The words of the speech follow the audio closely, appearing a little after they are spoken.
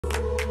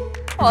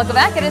Welcome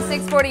back. It is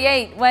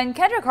 6:48. When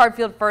Kedrick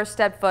Hartfield first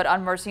stepped foot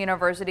on Mercer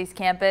University's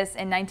campus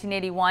in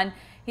 1981,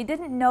 he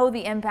didn't know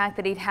the impact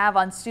that he'd have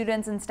on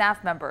students and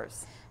staff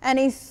members. And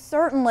he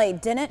certainly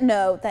didn't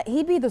know that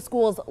he'd be the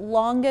school's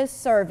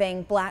longest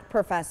serving black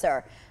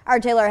professor. Our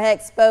Taylor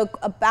Hicks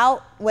spoke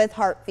with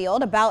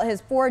Hartfield about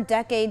his 4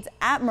 decades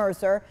at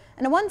Mercer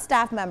and one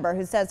staff member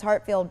who says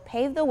Hartfield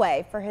paved the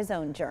way for his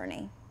own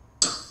journey.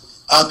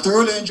 I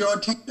thoroughly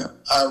enjoyed teaching.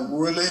 I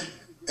really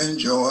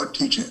enjoyed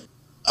teaching.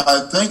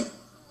 I think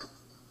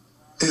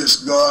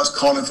it's God's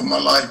calling for my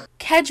life.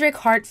 Kedrick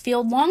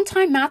Hartfield,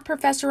 longtime math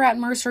professor at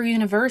Mercer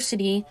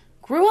University,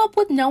 grew up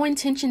with no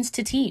intentions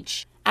to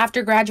teach.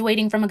 After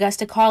graduating from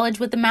Augusta College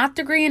with a math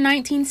degree in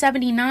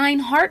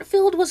 1979,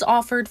 Hartfield was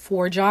offered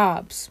 4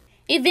 jobs: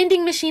 a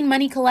vending machine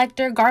money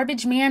collector,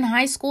 garbage man,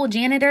 high school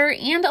janitor,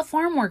 and a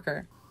farm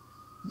worker.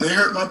 They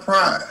hurt my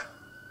pride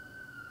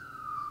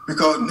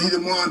because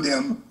neither one of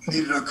them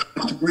needed a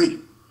college degree.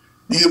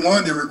 Neither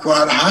one of them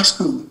required a high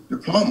school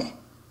diploma.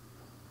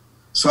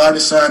 So I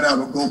decided I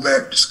would go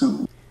back to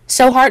school.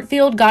 So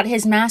Hartfield got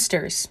his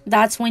master's.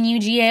 That's when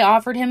UGA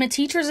offered him a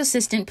teacher's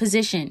assistant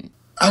position.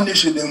 I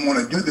initially didn't want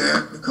to do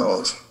that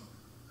because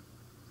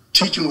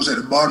teaching was at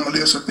the bottom of the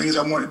list of things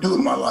I wanted to do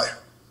in my life.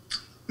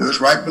 It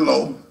was right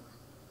below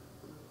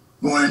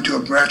going into a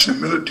branch in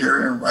the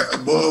military and right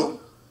above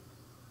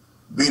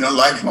being a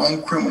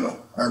lifelong criminal.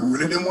 I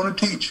really didn't want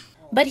to teach.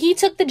 But he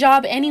took the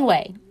job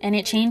anyway, and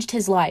it changed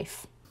his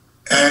life.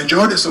 I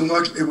enjoyed it so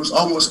much, it was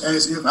almost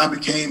as if I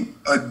became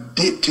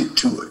addicted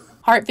to it.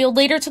 Hartfield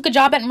later took a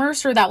job at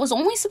Mercer that was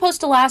only supposed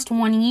to last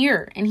 1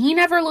 year, and he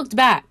never looked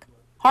back.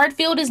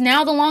 Hartfield is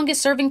now the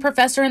longest-serving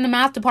professor in the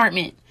math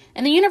department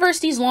and the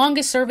university's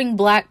longest-serving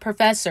black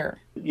professor.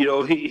 You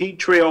know, he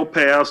trailed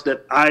paths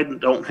that I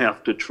don't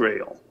have to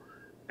trail.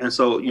 And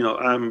so, you know,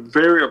 I'm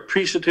very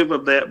appreciative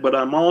of that, but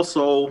I'm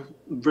also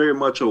very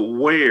much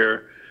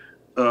aware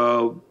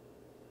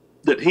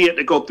that he had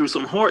to go through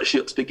some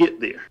hardships to get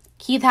there.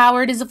 Keith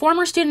Howard is a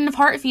former student of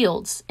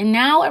Hartfield's and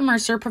now a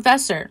Mercer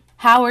professor.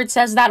 Howard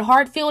says that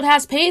Hartfield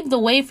has paved the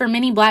way for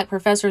many black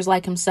professors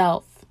like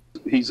himself.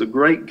 He's a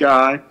great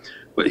guy,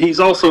 but he's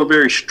also a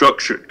very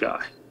structured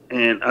guy.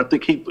 And I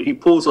think he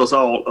pulls us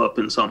all up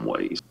in some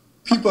ways.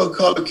 People of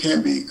color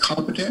can be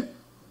competent.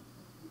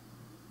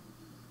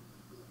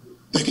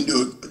 They can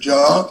do a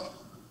job.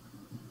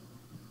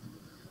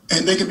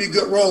 And they can be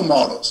good role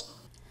models.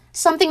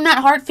 Something that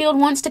Hartfield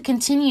wants to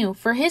continue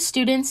for his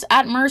students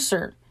at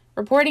Mercer.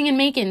 Reporting in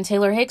Macon,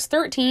 Taylor Hicks,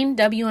 13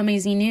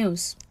 WMAZ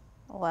News.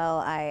 Well,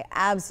 I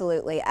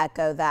absolutely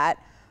echo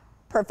that.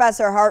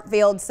 Professor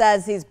Hartfield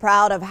says he's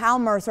proud of how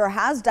Mercer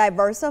has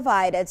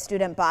diversified its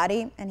student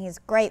body, and he's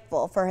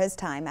grateful for his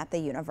time at the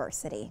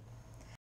university.